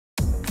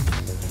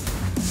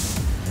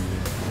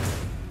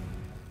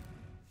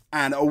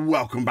And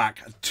welcome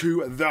back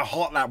to the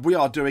Hot Lap. We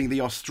are doing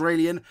the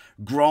Australian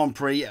Grand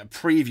Prix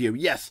preview.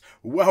 Yes,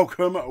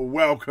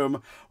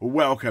 welcome.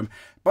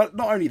 But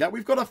not only that,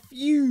 we've got a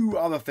few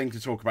other things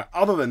to talk about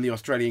other than the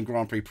Australian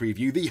Grand Prix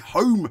preview. The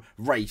home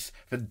race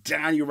for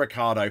Daniel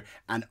Ricciardo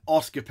and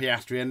Oscar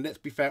Piastri. And let's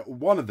be fair,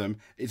 one of them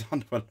is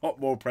under a lot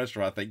more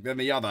pressure, I think, than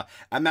the other.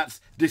 And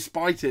that's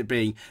despite it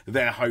being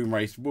their home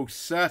race. We'll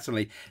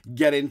certainly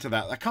get into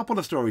that. A couple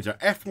of stories are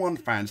F1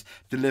 fans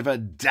deliver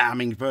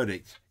damning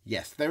verdicts.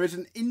 Yes, there is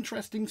an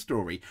interesting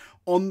story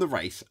on the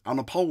race, on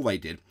a poll they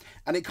did,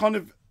 and it kind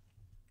of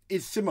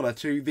is similar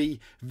to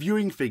the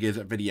viewing figures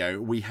video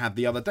we had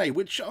the other day,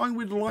 which I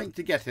would like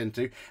to get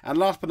into. And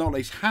last but not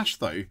least, Haas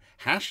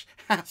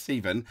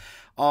even,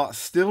 are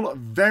still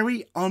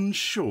very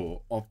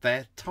unsure of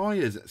their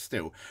tyres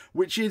still,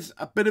 which is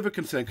a bit of a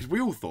concern because we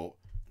all thought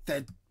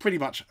they'd pretty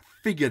much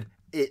figured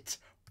it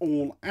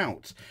all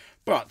out.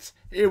 But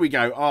here we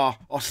go, our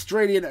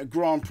Australian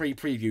Grand Prix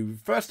preview.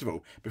 First of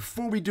all,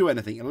 before we do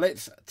anything,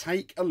 let's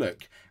take a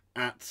look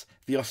at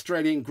the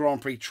Australian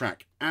Grand Prix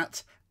track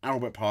at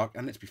Albert Park.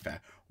 And let's be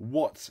fair,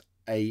 what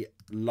a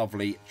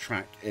lovely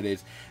track it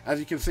is. As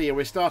you can see here,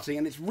 we're starting,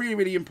 and it's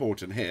really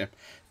important here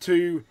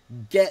to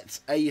get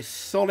a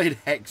solid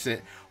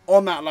exit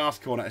on that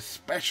last corner,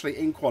 especially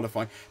in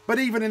qualifying, but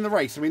even in the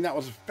race. I mean, that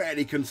was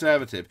fairly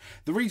conservative.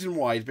 The reason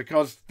why is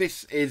because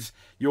this is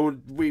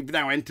we've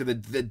now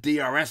entered the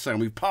DRS zone.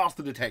 We've passed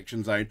the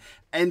detection zone,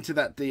 enter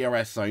that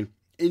DRS zone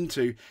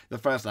into the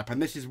first lap,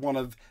 and this is one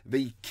of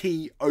the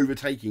key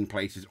overtaking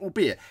places,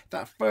 albeit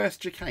that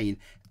first chicane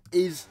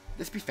is,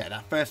 let's be fair,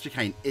 that first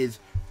chicane is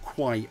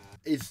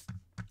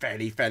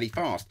fairly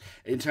fast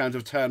in terms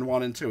of turn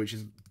 1 and 2, which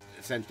is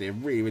essentially a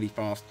really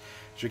fast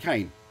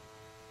chicane.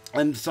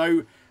 And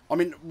so, I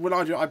mean, when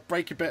I do it, I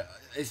brake a bit.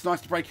 It's nice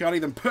to brake early,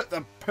 then put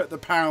the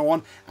power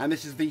on, and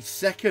this is the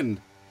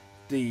second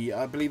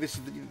I believe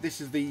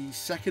this is the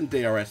second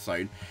DRS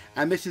zone,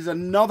 and this is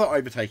another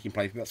overtaking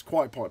place that's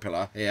quite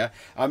popular here.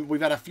 We've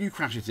had a few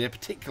crashes here,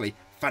 particularly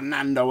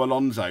Fernando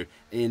Alonso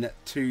in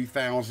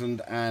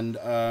 2000 and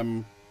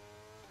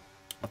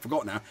I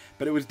forgot now,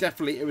 but it was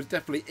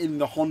definitely in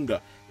the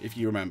Honda, if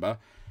you remember.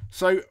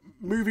 So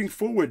moving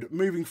forward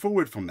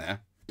from there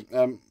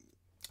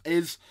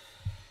is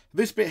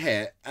this bit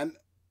here, and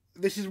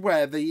this is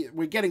where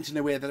we're getting to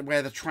know where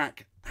the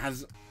track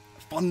has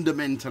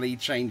fundamentally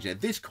changed here.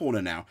 This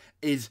corner now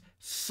is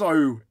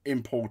so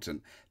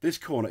important. This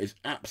corner is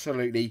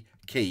absolutely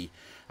key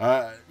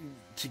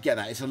to get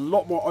that. It's a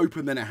lot more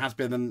open than it has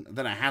been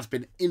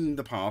in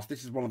the past.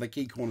 This is one of the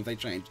key corners they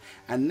changed,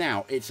 and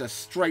now it's a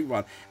straight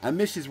run. And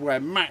this is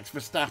where Max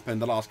Verstappen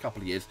the last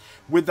couple of years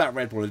with that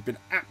Red Bull has been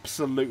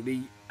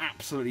absolutely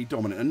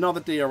dominant.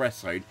 Another DRS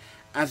zone,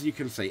 as you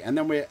can see, and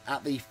then we're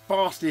at the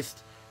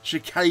fastest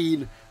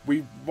chicane.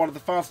 One of the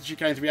fastest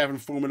chicanes we have in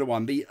Formula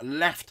 1, the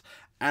left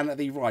and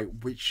the right,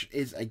 which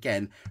is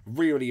again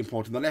really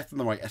important. The left and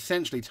the right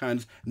essentially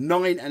turns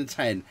 9 and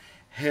 10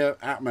 here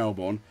at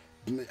Melbourne.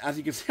 As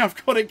you can see, I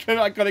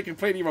got it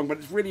completely wrong, but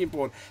it's really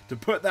important to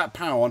put that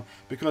power on,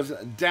 because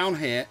down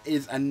here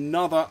is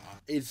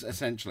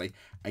essentially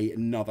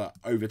another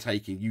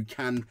overtaking. You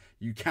can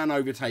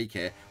overtake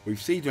here.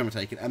 We've seen them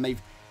overtake it, and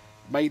they've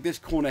made this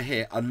corner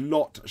here a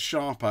lot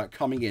sharper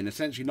coming in.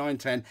 Essentially 9,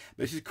 10.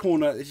 This is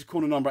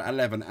corner number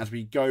 11 as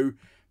we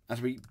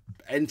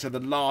enter the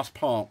last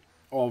part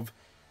of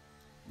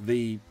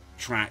the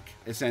track,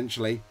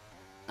 essentially.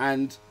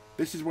 And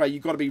this is where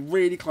you've got to be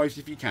really close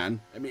if you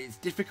can. I mean, it's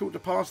difficult to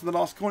pass in the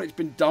last corner. It's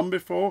been done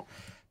before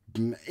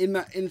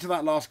into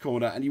that last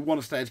corner, and you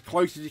want to stay as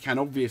close as you can,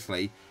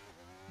 obviously,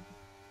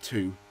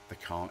 to the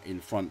car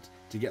in front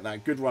to get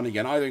that good run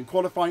again, either in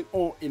qualifying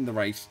or in the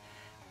race,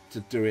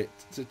 to do it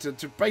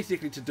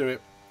basically do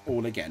it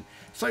all again.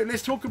 So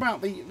let's talk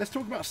about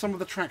some of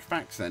the track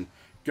facts then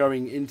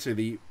going into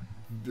the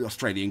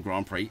Australian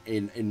Grand Prix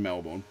in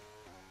Melbourne.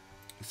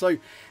 So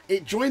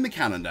it joined the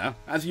calendar,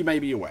 as you may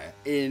be aware,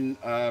 in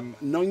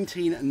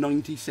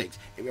 1996.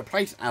 It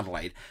replaced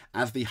Adelaide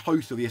as the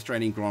host of the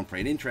Australian Grand Prix.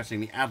 And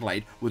interestingly,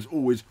 Adelaide was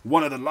always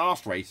one of the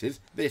last races,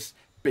 this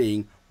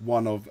being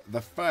one of the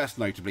first,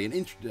 notably,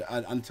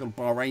 until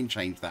Bahrain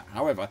changed that.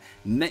 However,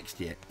 next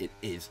year it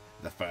is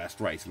the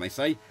first race. And they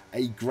say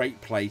a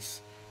great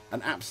place,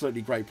 an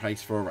absolutely great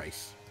place for a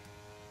race.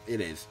 It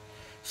is.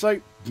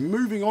 So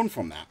moving on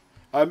from that,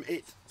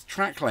 its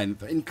track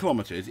length in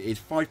kilometres is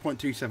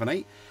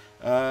 5.278.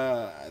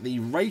 The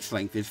race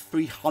length is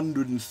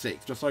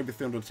 306, just over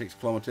 306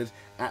 kilometres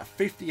at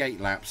 58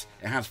 laps.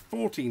 It has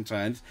 14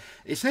 turns.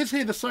 It says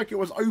here the circuit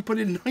was opened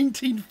in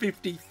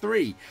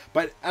 1953,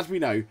 but as we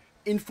know,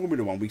 in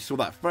Formula 1, we saw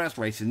that first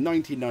race in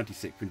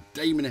 1996 when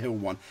Damon Hill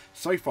won.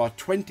 So far,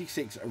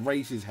 26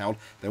 races held.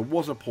 There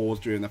was a pause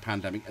during the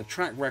pandemic. A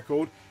track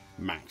record,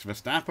 Max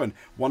Verstappen,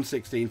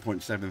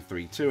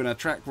 116.732, and a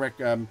track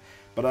record,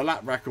 but a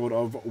lap record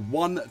of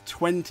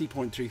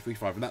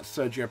 120.235, and that's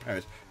Sergio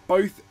Perez,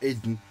 both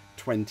in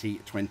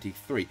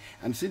 2023.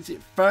 And since it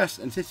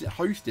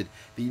hosted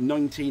the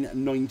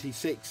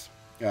 1996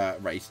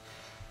 race,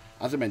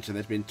 as I mentioned,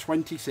 there's been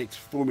 26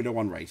 Formula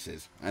 1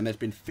 races, and there's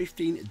been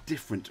 15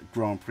 different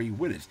Grand Prix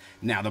winners.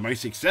 Now, the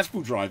most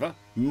successful driver,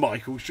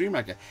 Michael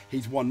Schumacher.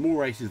 He's won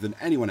more races than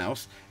anyone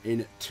else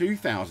in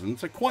 2000,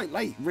 so quite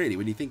late, really,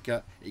 when you think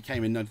it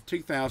came in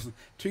 2000,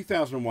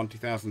 2001,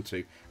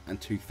 2002, and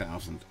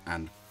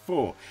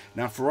 2004.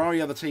 Now,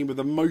 Ferrari are the team with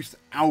the most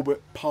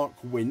Albert Park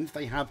wins.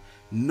 They have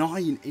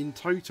 9 in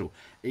total,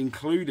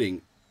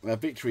 including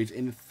victories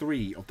in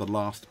 3 of the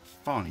last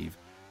 5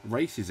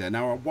 races there.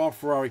 Now, while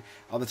Ferrari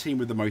are the team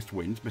with the most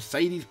wins,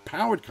 Mercedes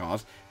powered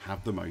cars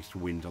have the most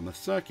wins on the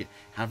circuit,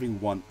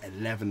 having won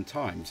 11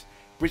 times.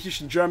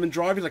 British and German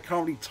drivers are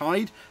currently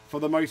tied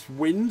for the most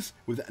wins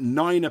with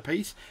 9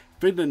 apiece.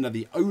 Finland are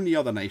the only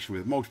other nation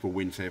with multiple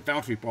wins here.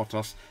 Valtteri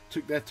Bottas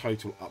took their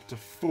total up to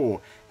 4.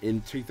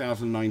 In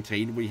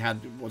 2019, we had,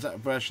 was that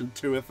version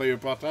 2 or 3 of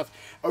Bottas?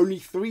 Only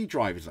 3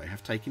 drivers, though,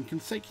 have taken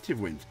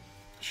consecutive wins.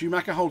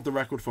 Schumacher holds the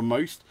record for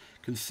most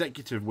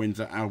consecutive wins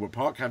at Albert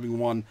Park, having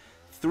won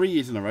 3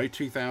 years in a row,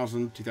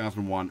 2000,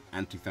 2001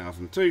 and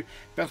 2002.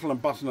 Vettel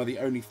and Button are the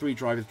only 3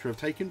 drivers to have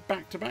taken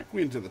back-to-back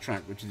wins at the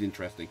track, which is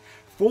interesting.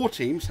 4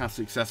 teams have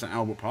success at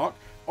Albert Park.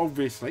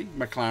 Obviously,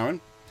 McLaren,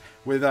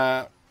 with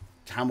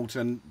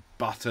Hamilton,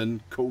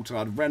 Button,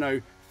 Coulthard,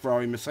 Renault,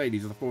 Ferrari,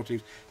 Mercedes are the 4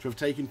 teams to have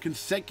taken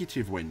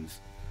consecutive wins,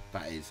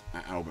 that is,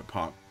 at Albert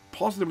Park.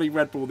 Possibly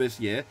Red Bull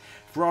this year.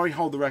 Ferrari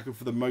hold the record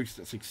for the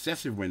most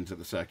successive wins at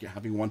the circuit,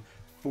 having won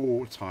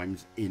 4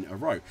 times in a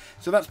row.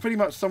 So that's pretty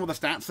much some of the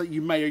stats that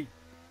you may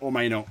or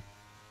may not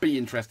be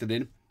interested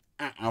in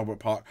at Albert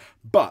Park.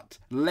 But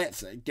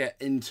let's get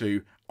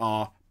into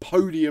our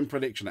podium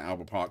prediction at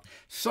Albert Park.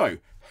 So,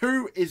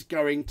 who is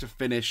going to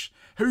finish,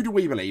 who do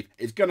we believe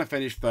is going to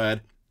finish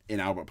 3rd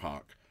in Albert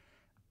Park?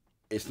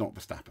 It's not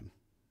Verstappen.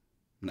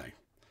 No.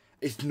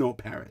 It's not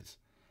Perez.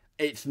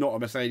 It's not a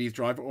Mercedes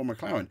driver or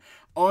McLaren.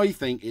 I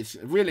think it's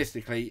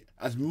realistically,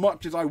 as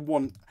much as I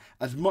want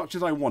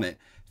it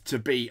to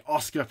be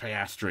Oscar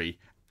Piastri,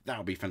 that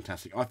would be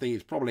fantastic. I think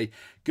it's probably,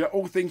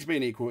 all things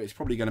being equal, it's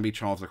probably going to be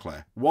Charles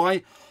Leclerc.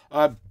 Why?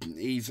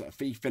 He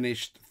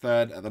finished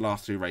 3rd at the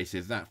last 2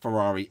 races. That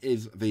Ferrari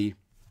is,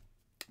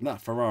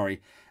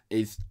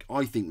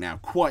 I think now,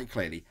 quite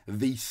clearly,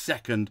 the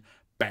 2nd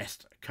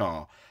best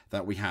car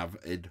that we have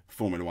in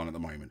Formula 1 at the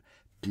moment.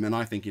 And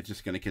I think it's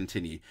just going to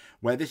continue.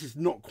 Where this is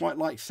not quite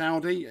like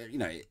Saudi, you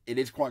know, it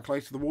is quite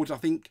close to the Wards. I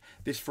think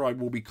this Ferrari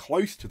will be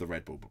close to the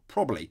Red Bull, but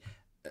probably,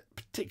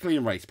 particularly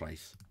in race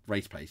pace,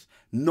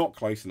 not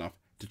close enough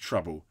to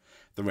trouble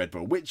the Red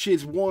Bull. Which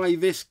is why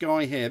this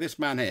guy here, this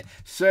man here,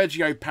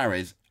 Sergio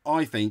Perez,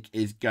 I think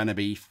is going to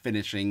be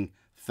finishing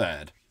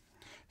 3rd.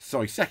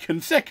 Sorry, second,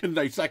 not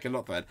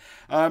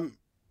 3rd.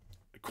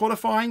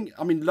 Qualifying,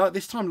 I mean,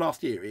 this time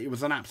last year, it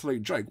was an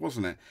absolute joke,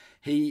 wasn't it?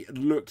 He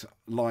looked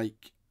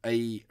like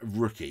a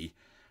rookie.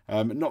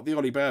 Not the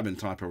Ollie Bourbon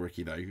type of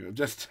rookie, though.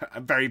 Just a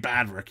very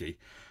bad rookie.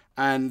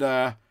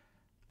 And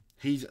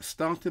he's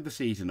started the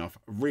season off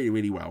really,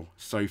 really well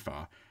so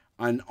far.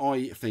 And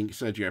I think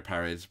Sergio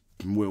Perez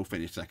will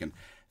finish 2nd.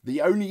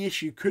 The only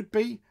issue could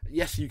be,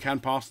 yes, you can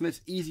pass on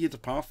this. Easier to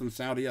pass than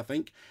Saudi, I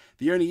think.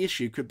 The only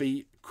issue could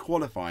be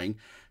qualifying,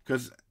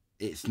 because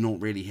it's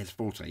not really his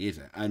forte, is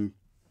it?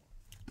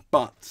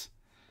 But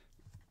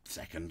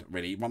 2nd,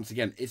 really, once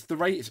again, it's the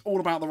race. It's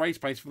all about the race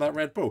pace for that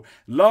Red Bull.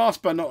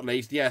 Last but not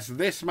least, yes,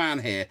 this man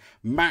here,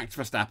 Max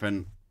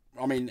Verstappen.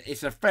 I mean,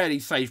 it's a fairly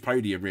safe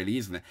podium, really,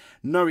 isn't it?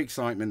 No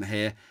excitement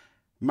here.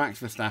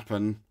 Max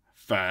Verstappen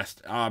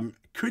 1st.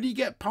 Could he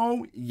get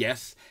pole?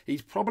 Yes,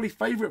 he's probably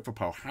favourite for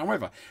pole.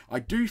 However, I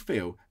do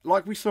feel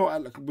like we saw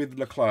with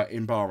Leclerc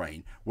in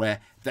Bahrain, where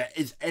there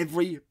is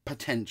every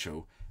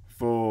potential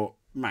for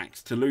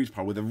Max to lose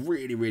pole with a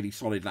really, really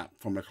solid lap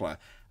from Leclerc.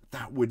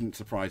 That wouldn't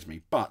surprise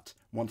me. But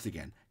once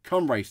again,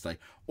 come race day,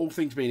 all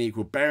things being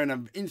equal, bearing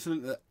an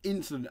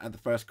incident at the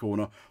first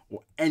corner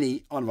or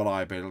any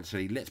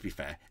unreliability, let's be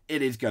fair,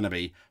 it is going to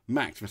be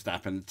Max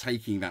Verstappen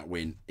taking that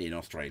win in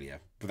Australia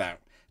without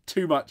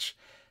too much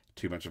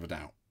of a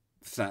doubt.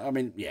 So, I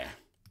mean, yeah,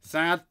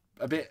 sad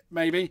a bit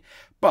maybe,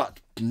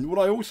 but what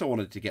I also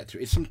wanted to get to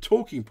is some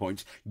talking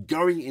points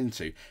going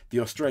into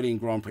the Australian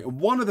Grand Prix. And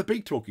one of the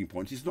big talking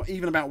points is not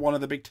even about one of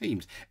the big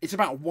teams, it's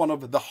about one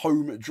of the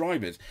home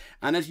drivers.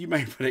 And as you may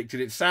have predicted,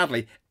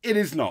 it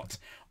is not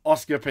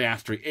Oscar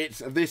Piastri. It's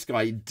this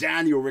guy,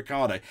 Daniel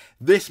Ricciardo.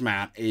 This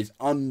man is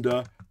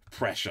under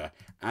pressure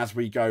as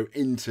we go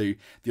into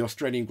the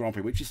Australian Grand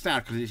Prix, which is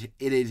sad because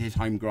it is his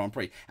home Grand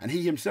Prix. And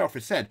he himself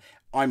has said,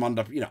 I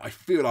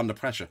feel under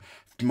pressure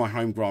for my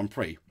home Grand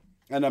Prix.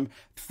 And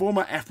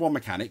former F1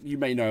 mechanic, you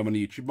may know him on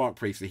YouTube, Mark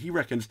Priestley, he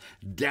reckons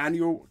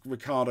Daniel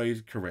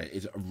Ricciardo's career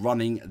is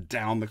running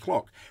down the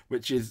clock,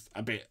 which is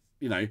a bit,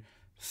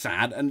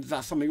 sad. And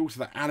that's something also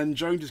that Alan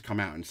Jones has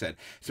come out and said.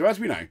 So as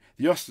we know,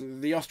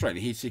 the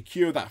Australian, he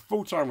secured that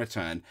full-time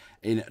return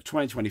in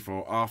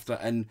 2024 after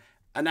an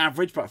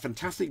average but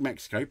fantastic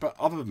Mexico. But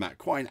other than that,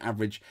 quite an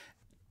average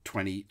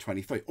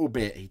 2023,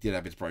 albeit he did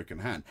have his broken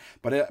hand.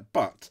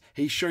 But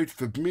he showed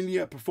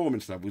familiar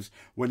performance levels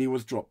when he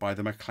was dropped by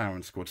the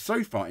McLaren squad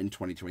so far in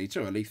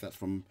 2022. At least that's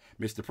from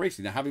Mr. Prix.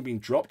 Now, having been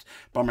dropped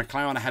by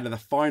McLaren ahead of the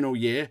final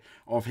year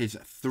of his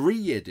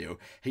 3-year deal,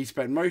 he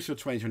spent most of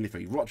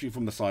 2023 watching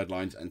from the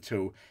sidelines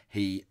until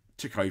he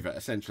took over,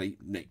 essentially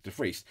Nick de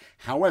Vries.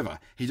 However,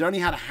 he's only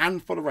had a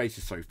handful of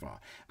races so far,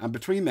 and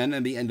between then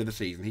and the end of the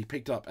season, he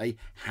picked up a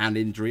hand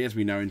injury, as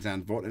we know, in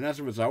Zandvoort, and as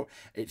a result,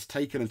 it's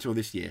taken until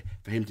this year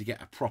for him to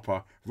get a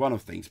proper run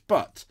of things.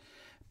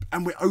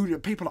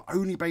 And people are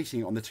only basing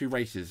it on the 2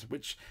 races,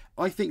 which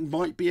I think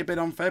might be a bit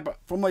unfair, but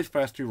from those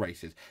first 2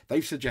 races,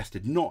 they've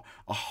suggested not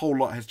a whole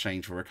lot has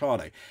changed for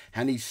Ricciardo,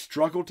 and he's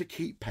struggled to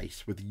keep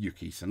pace with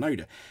Yuki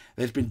Tsunoda.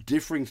 There's been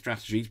differing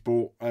strategies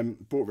brought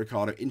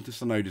Ricciardo into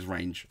Tsunoda's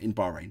range in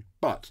Bahrain,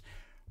 but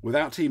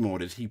without team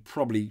orders, he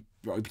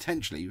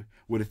potentially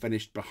would have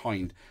finished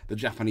behind the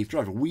Japanese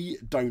driver. We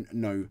don't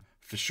know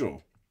for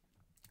sure.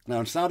 Now,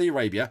 in Saudi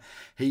Arabia,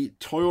 he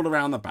toiled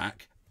around the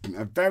back,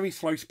 a very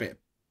slow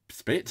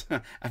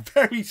a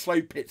very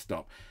slow pit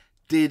stop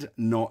did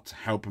not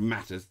help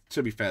matters,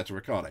 to be fair to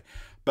Ricciardo.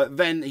 But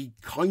then he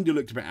kind of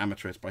looked a bit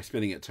amateurish by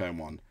spinning at turn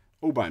 1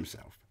 all by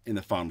himself in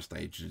the final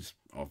stages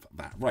of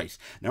that race.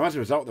 Now, as a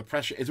result, the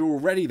pressure is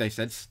already, they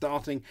said,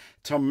 starting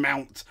to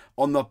mount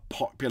on the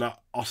popular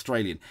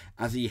Australian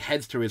as he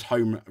heads to his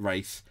home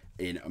race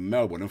in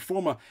Melbourne. And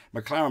former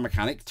McLaren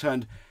mechanic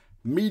turned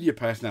media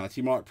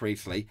personality Mark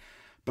Priestley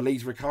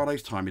believes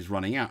Ricciardo's time is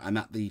running out and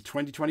that the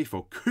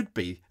 2024 could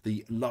be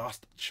the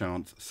last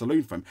chance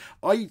saloon for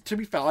him. To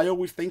be fair, I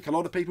always think a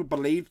lot of people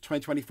believe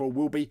 2024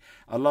 will be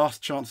a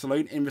last chance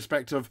saloon in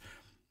respect of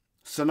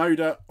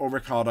Tsunoda or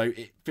Ricciardo.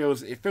 It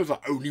feels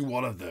like only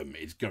one of them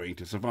is going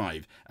to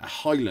survive. A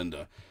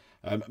Highlander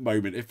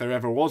moment, if there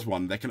ever was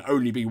one, there can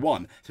only be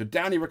one. So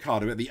Danny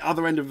Ricciardo, at the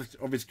other end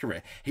of his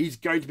career, he's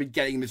going to be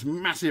getting this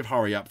massive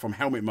hurry up from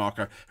Helmut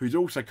Marko, who's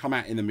also come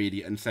out in the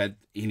media and said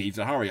he needs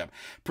a hurry up.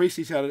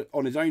 Priestley said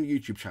on his own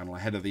YouTube channel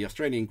ahead of the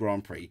Australian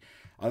Grand Prix,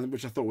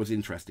 which I thought was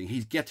interesting,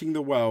 he's getting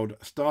the world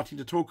starting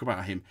to talk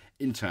about him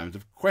in terms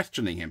of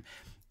questioning him.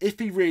 Is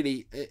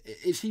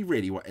he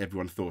really what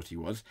everyone thought he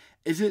was?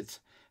 Is it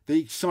the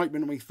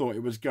excitement we thought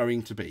it was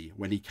going to be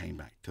when he came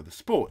back to the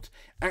sport?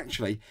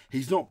 Actually,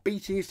 he's not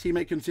beating his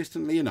teammate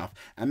consistently enough,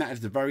 and that is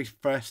the very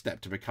first step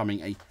to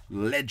becoming a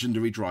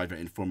legendary driver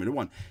in Formula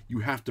 1. You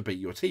have to beat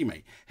your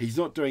teammate. He's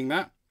not doing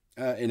that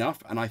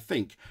enough, and I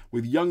think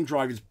with young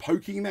drivers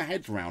poking their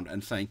heads around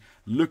and saying,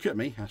 look at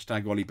me,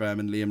 hashtag Ollie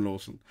Berman, Liam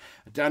Lawson,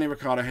 Danny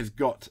Ricciardo has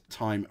got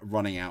time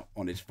running out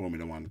on his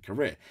Formula 1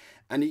 career.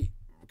 And he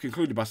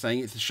concluded by saying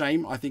it's a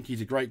shame. I think he's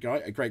a great guy,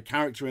 a great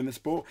character in the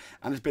sport,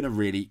 and has been a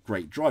really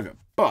great driver.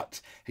 But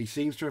he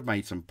seems to have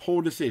made some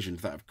poor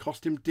decisions that have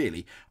cost him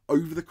dearly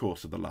over the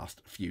course of the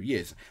last few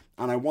years.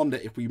 And I wonder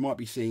if we might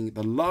be seeing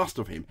the last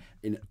of him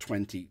in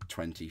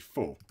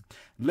 2024.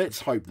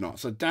 Let's hope not.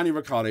 So Danny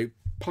Ricciardo,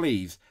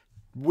 please,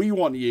 we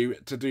want you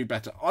to do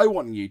better. I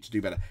want you to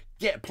do better.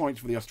 Get points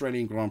for the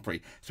Australian Grand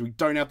Prix so we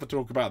don't have to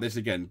talk about this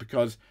again,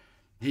 because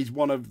he's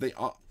one of the...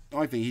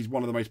 I think he's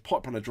one of the most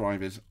popular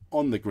drivers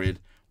on the grid.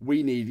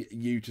 We need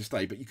you to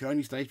stay, but you can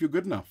only stay if you're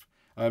good enough.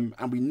 And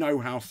we know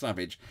how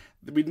savage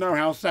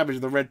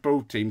the Red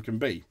Bull team can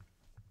be.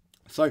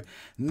 So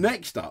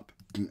next up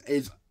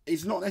is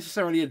not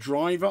necessarily a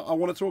driver I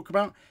want to talk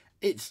about.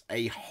 It's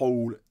a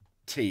whole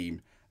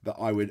team that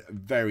I would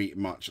very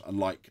much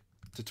like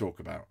to talk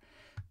about.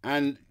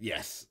 And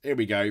yes, here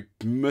we go.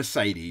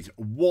 Mercedes.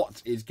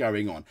 What is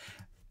going on?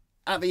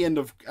 At the end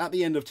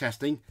of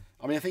testing,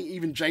 I mean, I think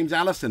even James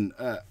Allison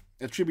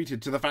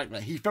attributed to the fact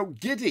that he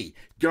felt giddy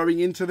going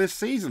into this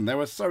season. They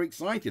were so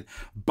excited.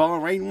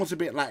 Bahrain was a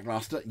bit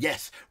lackluster.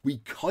 Yes, we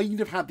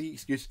kind of had the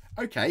excuse,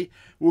 okay,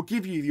 we'll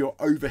give you your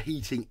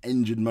overheating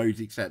engine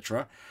modes,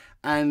 etc.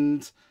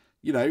 And,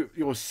 you know,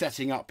 you're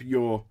setting up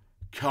your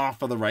car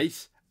for the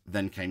race.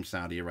 Then came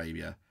Saudi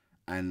Arabia,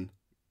 and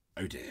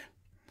oh dear.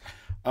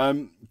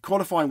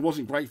 Qualifying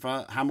wasn't great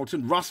for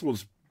Hamilton.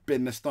 Russell's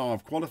been the star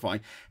of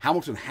qualifying.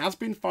 Hamilton has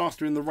been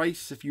faster in the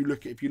race if you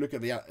look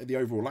at the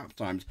overall lap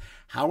times.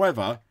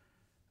 However,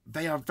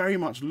 they are very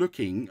much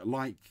looking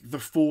like the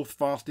 4th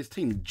fastest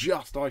team,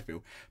 just, I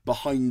feel,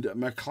 behind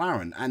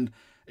McLaren. And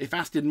if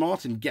Aston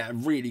Martin get a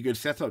really good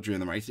setup during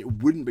the race, it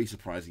wouldn't be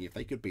surprising if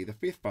they could be the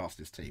 5th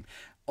fastest team.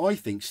 I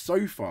think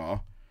so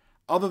far,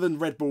 other than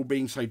Red Bull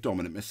being so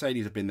dominant,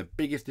 Mercedes have been the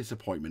biggest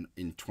disappointment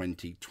in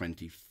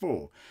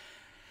 2024.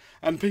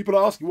 And people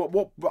are asking,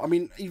 I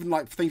mean, even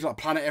like things like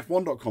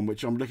planetf1.com,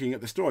 which I'm looking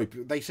at the story,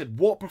 they said,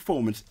 what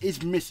performance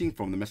is missing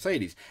from the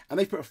Mercedes? And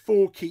they put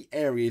 4 key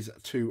areas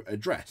to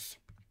address.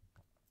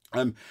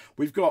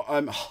 We've got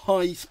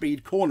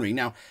high-speed cornering.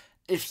 Now,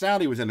 if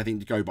Saudi was anything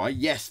to go by,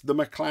 yes, the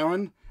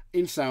McLaren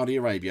in Saudi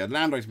Arabia,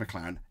 Lando's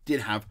McLaren,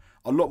 did have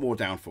a lot more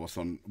downforce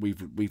on,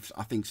 we've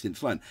I think,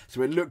 since learned.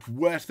 So it looked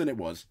worse than it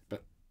was,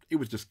 but it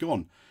was just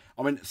gone.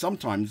 I mean,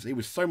 sometimes he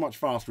was so much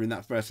faster in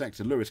that first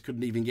sector, Lewis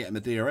couldn't even get in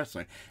the DRS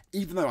zone.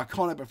 Even though I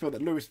can't help but feel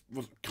that Lewis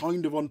was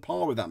kind of on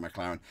par with that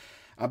McLaren.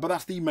 But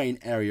that's the main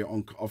area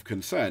of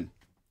concern.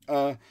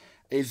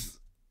 Is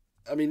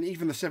I mean,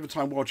 even the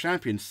 7-time world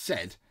champion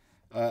said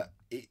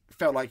it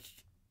felt like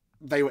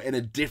they were in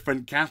a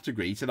different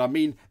category. He said, I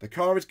mean, the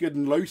car is good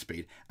in low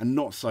speed and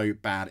not so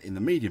bad in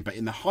the medium, but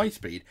in the high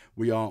speed,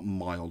 we are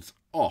miles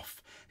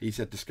off. He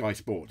said to Sky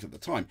Sports at the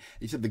time.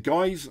 He said the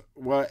guys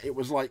were, it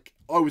was like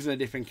I was in a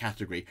different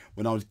category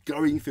when I was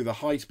going through the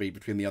high speed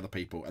between the other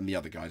people and the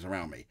other guys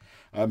around me.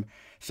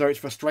 So it's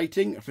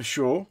frustrating for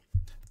sure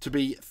to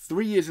be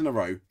 3 years in a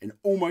row in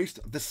almost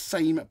the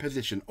same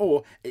position,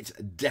 or it's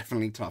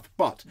definitely tough,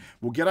 but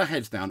we'll get our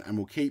heads down and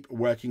we'll keep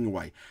working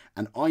away.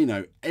 And I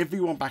know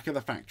everyone back at the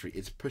factory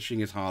is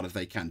pushing as hard as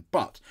they can,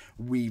 but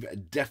we've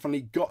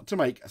definitely got to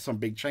make some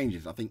big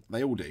changes. I think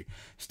they all do.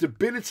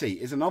 Stability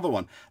is another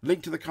one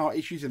linked to the car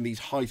issues in these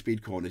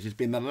high-speed corners. It's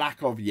been the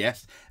lack of,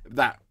 yes,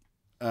 that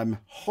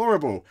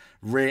horrible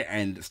rear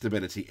end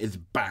stability is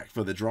back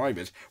for the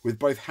drivers, with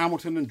both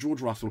Hamilton and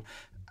George Russell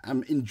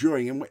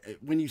enduring, and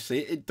when you see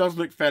it, it does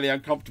look fairly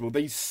uncomfortable.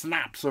 These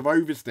snaps of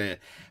oversteer,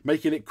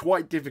 making it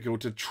quite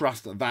difficult to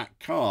trust that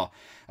car.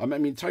 I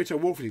mean, Toto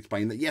Wolff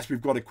explained that yes, we've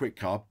got a quick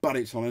car, but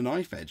it's on a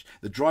knife edge.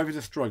 The drivers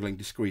are struggling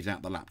to squeeze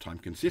out the lap time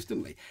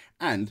consistently,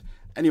 and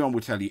anyone will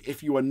tell you,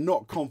 if you are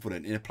not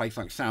confident in a place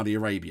like Saudi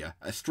Arabia,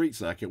 a street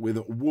circuit with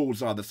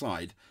walls either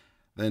side,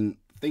 then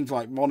things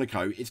like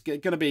Monaco, it's going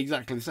to be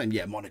exactly the same.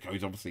 Yeah, Monaco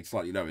is obviously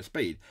slightly lower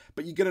speed,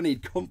 but you're going to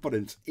need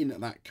confidence in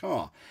that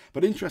car.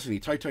 But interestingly,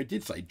 Toto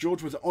did say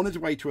George was on his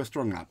way to a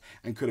strong lap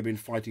and could have been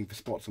fighting for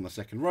spots on the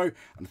second row.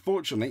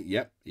 Unfortunately,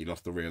 yep, he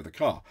lost the rear of the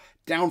car.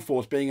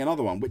 Downforce being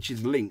another one, which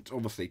is linked,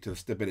 obviously, to the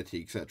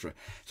stability, etc.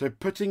 So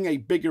putting a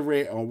bigger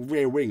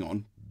rear wing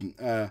on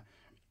to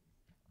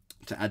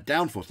add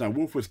downforce. Now,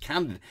 Wolff was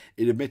candid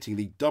in admitting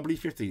the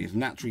W15 is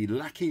naturally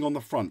lacking on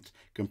the front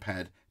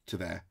compared to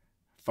their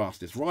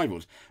fastest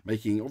rivals,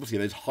 making obviously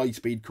those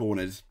high-speed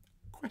corners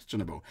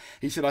questionable.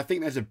 He said, I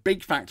think there's a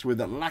big factor with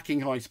the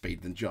lacking high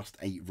speed than just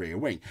a rear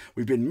wing.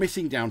 We've been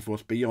missing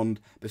downforce beyond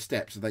the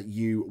steps so that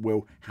you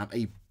will have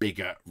a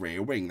bigger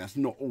rear wing. That's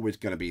not always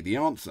going to be the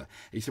answer.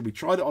 He said, we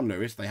tried it on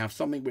Lewis. They have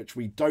something which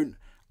we don't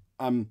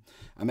and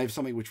they have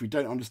something which we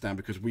don't understand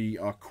because we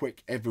are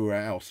quick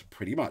everywhere else,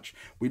 pretty much.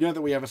 We know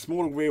that we have a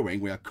smaller rear wing.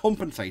 We are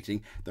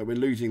compensating that we're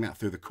losing that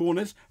through the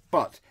corners,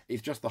 but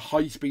it's just the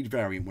high-speed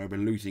variant where we're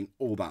losing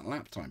all that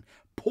lap time.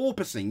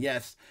 Porpoising,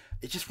 yes,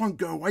 it just won't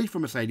go away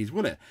from Mercedes,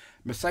 will it?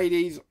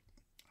 Mercedes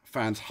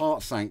fans'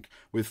 heart sank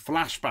with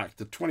flashback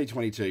to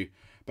 2022.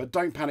 But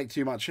don't panic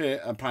too much here.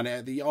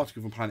 The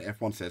article from Planet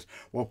F1 says,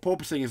 while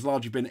porpoising has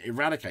largely been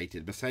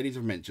eradicated, Mercedes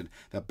have mentioned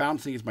that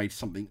bouncing has made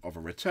something of a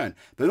return.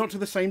 Though not to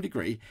the same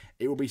degree,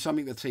 it will be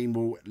something the team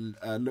will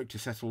look to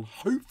settle,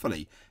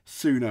 hopefully,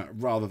 sooner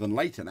rather than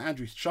later. And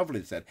Andrew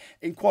Chauvelin said,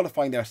 in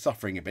qualifying, they're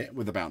suffering a bit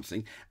with the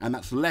bouncing, and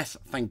that's less,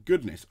 thank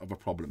goodness, of a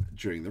problem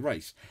during the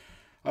race.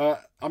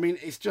 I mean,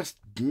 it's just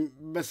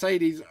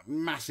Mercedes,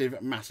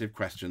 massive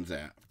questions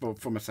there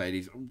for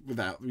Mercedes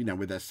without,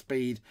 with their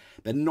speed.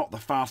 They're not the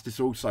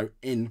fastest also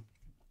in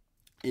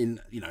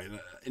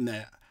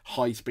their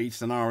high speed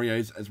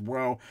scenarios as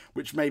well,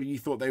 which maybe you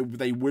thought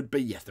they would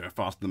be. Yes, they're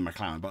faster than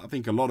McLaren, but I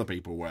think a lot of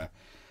people were.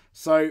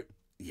 So,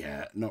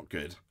 yeah, not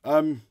good.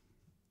 Oh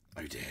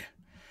dear.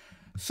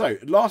 So,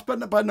 last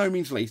but by no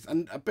means least,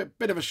 and a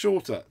bit of a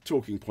shorter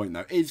talking point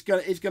though, is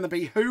going to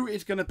be who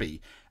is going to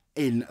be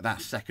in that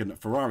second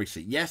Ferrari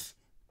seat. Yes,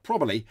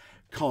 probably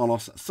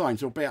Carlos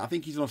Sainz, albeit I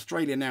think he's in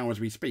Australia now as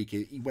we speak.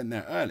 He went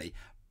there early.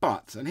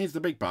 But, and here's the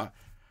big but,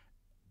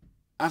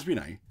 as we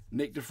know,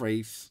 Nick de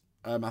Vries,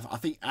 I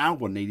think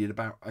Albon needed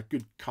about a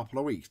good couple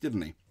of weeks,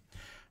 didn't he,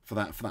 for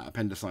that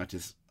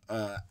appendicitis.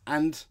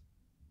 And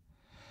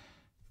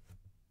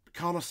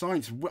Carlos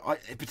Sainz,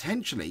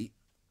 potentially,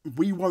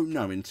 we won't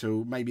know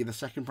until maybe the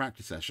second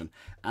practice session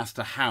as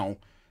to how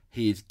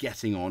he is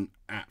getting on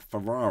at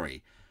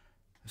Ferrari.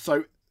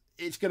 So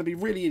it's going to be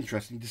really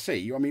interesting to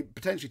see. I mean,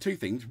 potentially two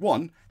things.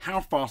 One,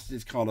 how fast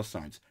is Carlos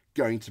Sainz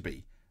going to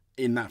be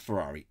in that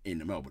Ferrari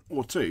in Melbourne?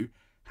 Or two,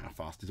 how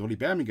fast is Ollie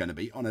Behrman going to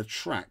be on a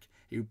track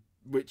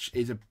which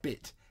is a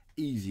bit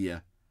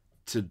easier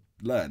to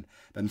learn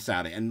than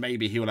Saudi? And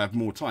maybe he will have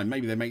more time.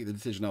 Maybe they make the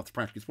decision after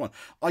practice one.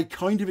 I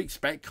kind of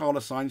expect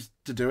Carlos Sainz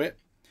to do it,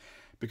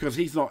 because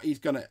he's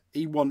going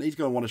to want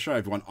to show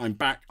everyone, I'm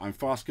back, I'm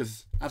fast,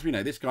 because as we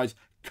know, this guy's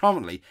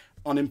currently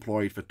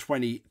unemployed for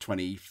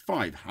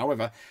 2025.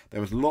 However,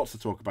 there was lots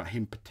of talk about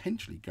him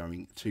potentially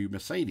going to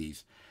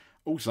Mercedes.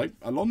 Also,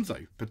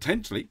 Alonso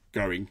potentially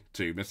going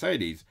to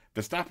Mercedes.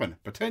 Verstappen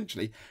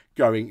potentially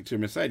going to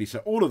Mercedes. So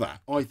all of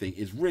that, I think,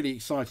 is really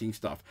exciting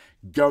stuff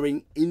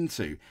going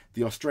into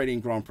the Australian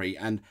Grand Prix.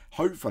 And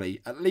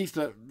hopefully, at least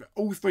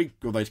all three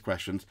of those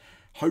questions,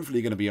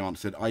 hopefully going to be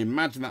answered. I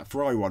imagine that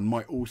Ferrari one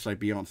might also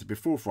be answered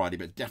before Friday,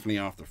 but definitely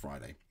after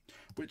Friday,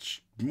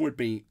 which would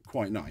be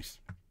quite nice.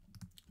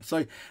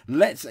 So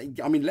let's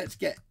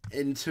get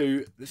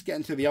into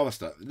the other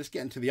stuff. Let's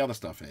get into the other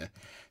stuff here.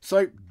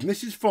 So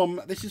this is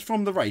from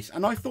the race,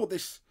 and I thought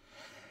this.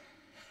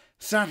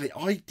 Sadly,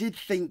 I did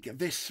think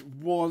this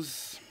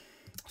was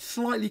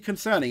slightly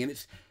concerning, and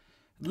it's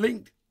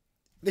linked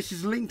this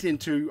is linked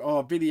into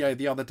our video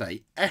the other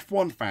day.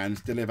 F1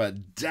 fans deliver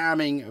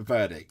damning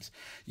verdicts.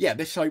 Yeah,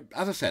 so,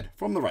 as I said,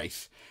 from the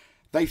race,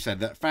 they've said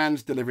that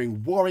fans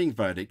delivering worrying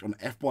verdict on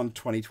F1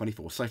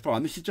 2024 so far,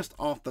 and this is just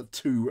after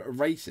 2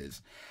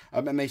 races.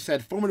 And they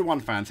said Formula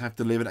 1 fans have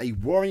delivered a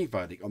worrying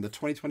verdict on the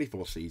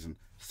 2024 season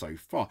so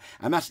far.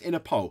 And that's in a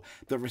poll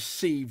that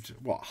received,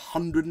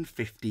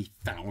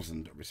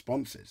 150,000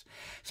 responses.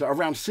 So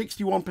around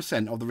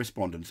 61% of the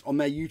respondents on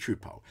their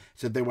YouTube poll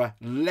said they were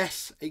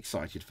less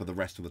excited for the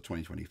rest of the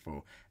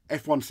 2024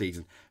 F1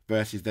 season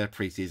versus their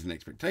pre-season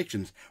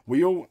expectations.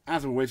 We all,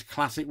 as always,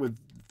 classic with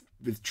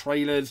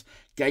trailers,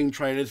 game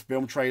trailers,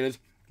 film trailers,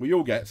 we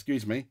all get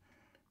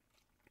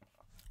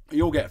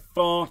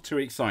far too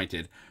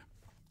excited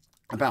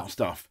about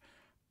stuff.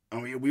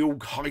 And we all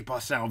hype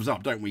ourselves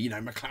up, don't we? You know,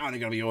 McLaren are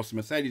going to be awesome,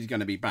 Mercedes is going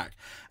to be back.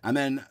 And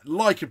then,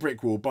 like a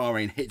brick wall,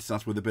 Bahrain hits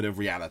us with a bit of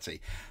reality.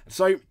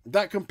 So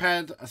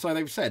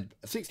they've said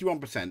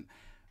 61%,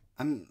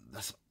 and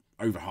that's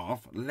over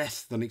half,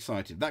 less than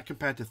excited. That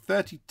compared to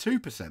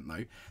 32%,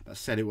 though, that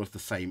said it was the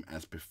same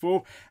as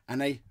before.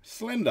 And a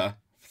slender,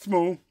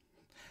 small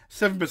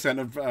 7%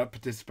 of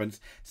participants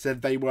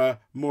said they were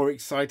more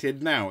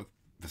excited now.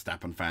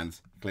 Verstappen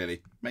fans,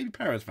 clearly. Maybe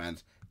Perez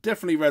fans.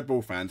 Definitely Red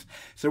Bull fans.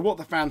 So what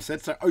the fans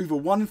said, so over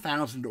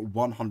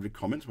 1,100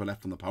 comments were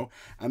left on the poll,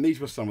 and these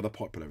were some of the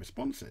popular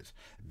responses.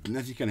 And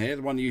as you can hear,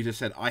 the one user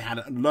said, I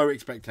had low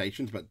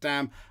expectations, but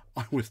damn,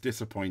 I was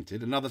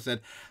disappointed. Another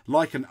said,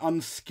 like an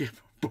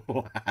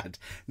unskippable ad.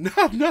 No,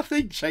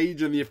 nothing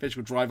changed in the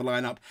official driver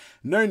lineup.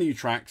 No new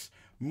tracks.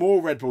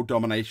 More Red Bull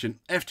domination.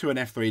 F2 and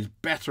F3 is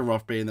better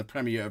off being the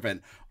premier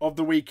event of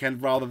the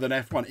weekend rather than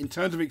F1. In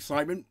terms of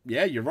excitement,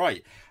 yeah, you're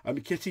right.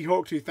 Kitty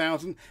Hawk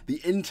 2000, the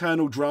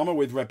internal drama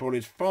with Red Bull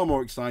is far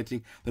more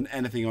exciting than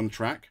anything on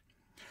track.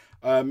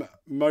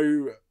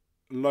 Mo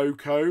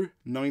Loco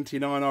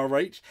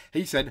 99RH,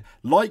 he said,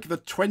 like the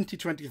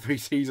 2023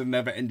 season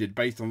never ended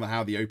based on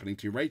how the opening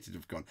 2 races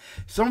have gone.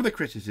 Some of the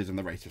criticism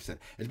the race have said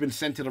has been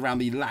centred around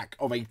the lack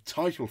of a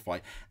title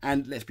fight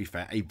and, let's be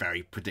fair, a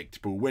very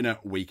predictable winner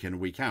week in,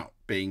 week out,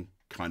 being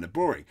kind of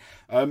boring.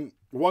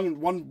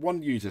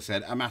 One user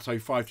said,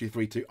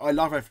 Amato5232, I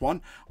love F1.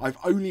 I've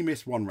only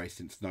missed 1 race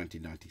since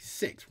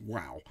 1996.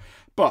 Wow.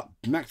 But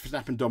Max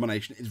Verstappen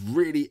domination is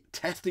really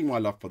testing my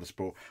love for the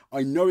sport.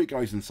 I know it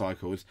goes in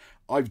cycles.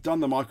 I've done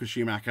the Michael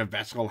Schumacher,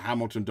 Vettel,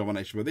 Hamilton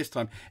domination, but this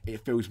time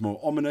it feels more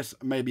ominous.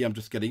 Maybe I'm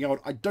just getting old.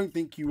 I don't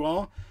think you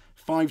are.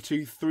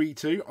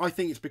 5232. I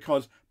think it's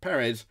because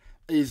Perez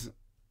is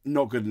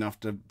not good enough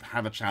to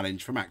have a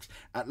challenge for Max.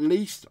 At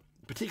least,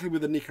 particularly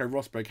with the Nico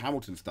Rosberg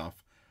Hamilton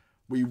stuff,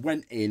 we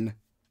went in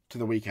to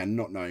the weekend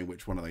not knowing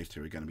which one of those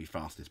two are going to be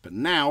fastest. But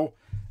now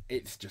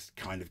it's just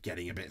kind of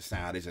getting a bit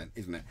sad, isn't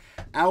it?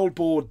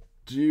 Albor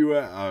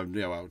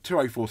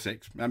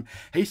 2046.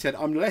 He said,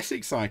 I'm less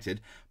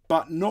excited,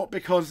 but not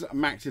because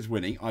Max is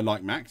winning. I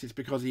like Max. It's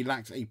because he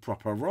lacks a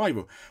proper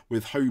rival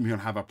with whom he'll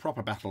have a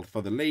proper battle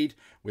for the lead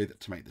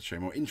to make the show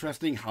more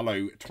interesting.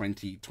 Hello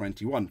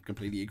 2021.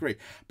 Completely agree.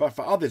 But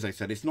for others, they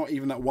said, it's not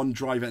even that one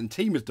driver and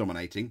team is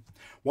dominating.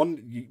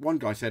 One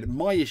guy said,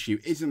 my issue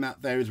isn't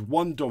that there is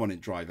one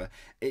dominant driver.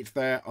 It's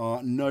there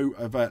are no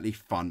overtly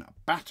fun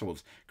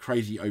battles,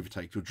 crazy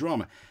overtakes or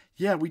drama.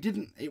 Yeah,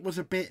 it was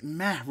a bit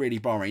meh,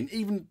 really, Bahrain.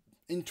 Even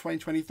in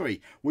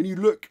 2023, when you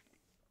look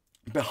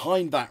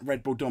behind that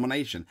Red Bull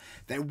domination,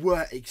 there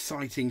were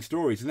exciting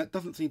stories, and that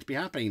doesn't seem to be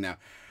happening now.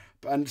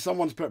 And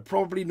someone's put,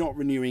 probably not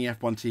renewing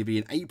F1 TV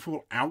in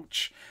April,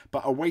 ouch,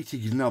 but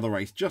awaiting another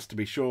race just to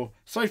be sure.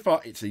 So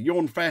far, it's a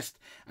yawn fest,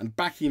 and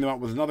backing them up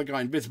was another guy,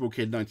 Invisible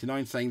Kid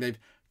 99, saying they've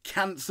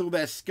cancelled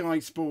their Sky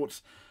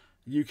Sports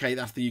UK,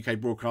 that's the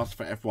UK broadcast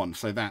for F1,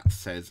 so that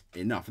says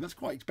enough, and that's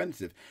quite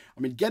expensive.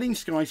 I mean, getting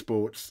Sky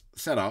Sports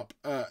set up,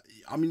 I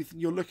mean,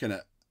 you're looking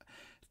at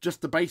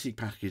just the basic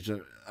package,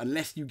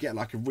 unless you get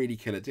like a really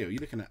killer deal,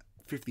 you're looking at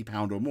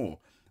 £50 or more.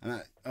 And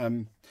that,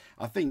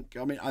 I think,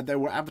 I mean, they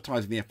were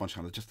advertising the F1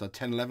 channel just at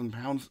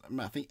 £10-11,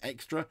 I think,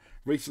 extra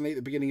recently at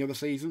the beginning of the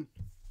season.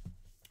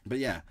 But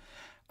yeah,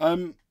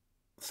 so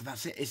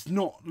that's it. It's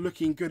not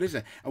looking good, is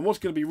it? And what's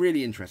going to be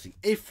really interesting,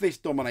 if this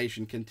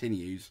domination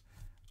continues,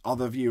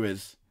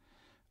 is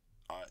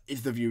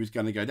the viewers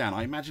going to go down?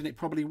 I imagine it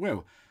probably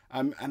will.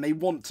 And they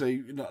want to,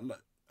 you know,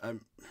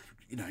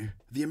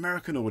 the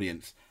American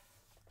audience,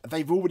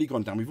 they've already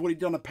gone down. We've already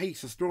done a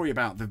story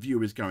about the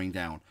viewers going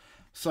down.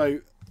 So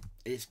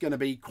it's going to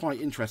be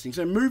quite interesting.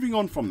 So moving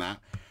on from that,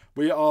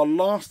 our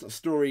last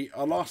story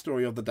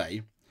of the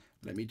day.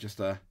 Let me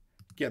just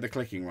get the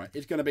clicking right.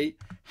 It's going to be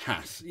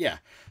Haas. Yeah.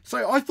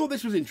 So I thought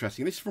this was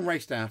interesting. This is from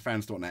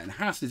racefans.net, and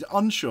Haas is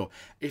unsure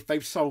if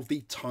they've solved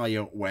the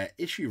tyre wear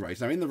issue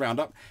race. Now in the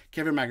roundup,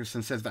 Kevin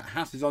Magnussen says that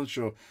Haas is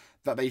unsure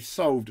that they've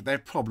solved their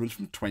problems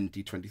from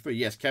 2023.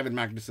 Yes, Kevin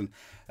Magnussen,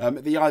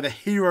 the either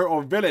hero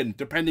or villain,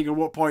 depending on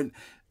what point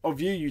of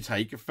view you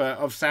take,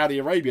 of Saudi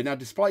Arabia. Now,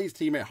 despite his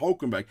teammate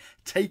Hulkenberg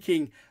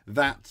taking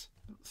that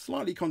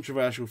slightly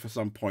controversial for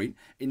some point,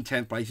 in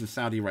 10th place in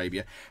Saudi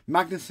Arabia.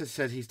 Magnus has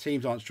said his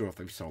teams aren't sure if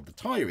they've solved the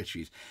tyre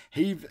issues.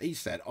 He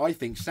said, I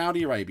think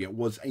Saudi Arabia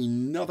was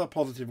another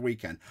positive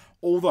weekend,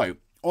 although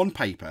on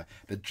paper,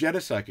 the Jeddah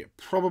circuit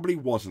probably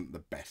wasn't the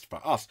best for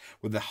us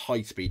with the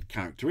high-speed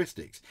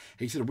characteristics.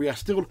 He said, we are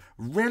still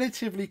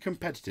relatively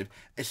competitive,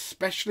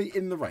 especially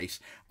in the race.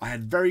 I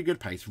had very good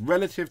pace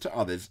relative to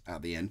others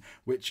at the end,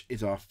 which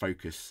is our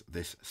focus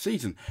this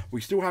season. We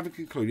still haven't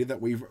concluded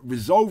that we've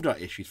resolved our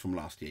issues from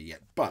last year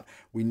yet, but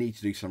we need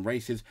to do some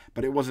races.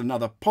 But it was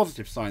another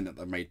positive sign that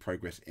they've made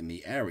progress in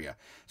the area.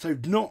 So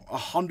not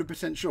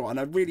 100% sure, and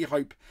I really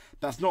hope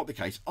that's not the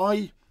case.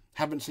 I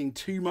haven't seen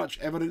too much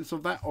evidence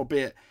of that,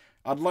 albeit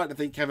I'd like to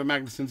think Kevin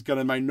Magnussen's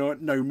going to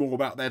know more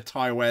about their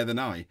tyre wear than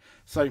I.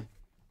 So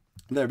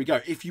there we go.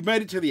 If you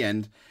made it to the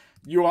end,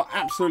 you are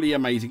absolutely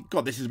amazing.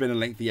 God, this has been a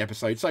lengthy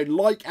episode. So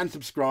like and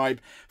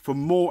subscribe for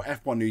more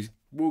F1 news.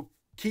 We'll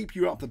keep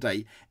you up to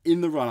date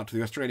in the run-up to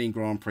the Australian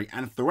Grand Prix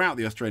and throughout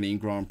the Australian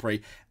Grand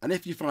Prix. And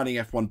if you're finding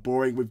F1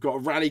 boring, we've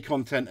got rally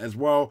content as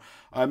well.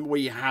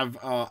 We have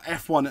our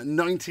F1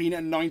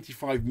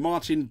 1995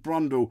 Martin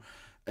Brundle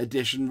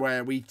edition,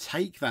 where we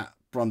take that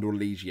Brundle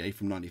Ligier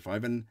from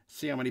 95 and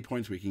see how many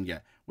points we can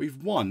get.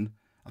 We've won,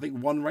 I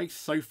think, one race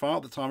so far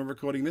at the time of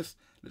recording this.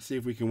 Let's see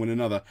if we can win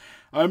another.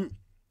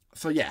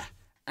 So yeah,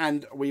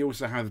 and we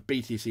also have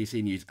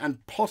BTCC news,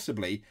 and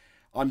possibly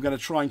I'm going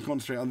to try and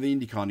concentrate on the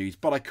IndyCar news,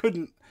 but I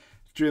couldn't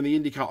during the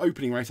IndyCar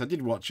opening race. I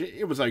did watch it.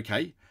 It was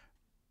okay.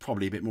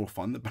 Probably a bit more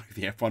fun than both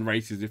the F1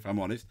 races, if I'm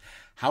honest.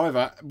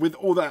 However, with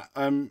all that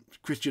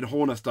Christian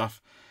Horner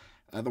stuff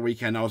at the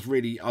weekend, I was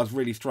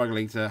really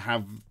struggling to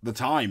have the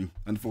time,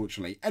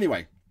 unfortunately.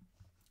 Anyway,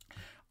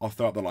 I'll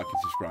throw up the like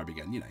and subscribe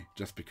again, you know,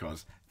 just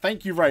because.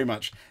 Thank you very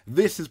much.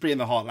 This has been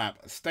the Hot Lap.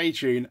 Stay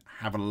tuned.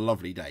 Have a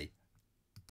lovely day.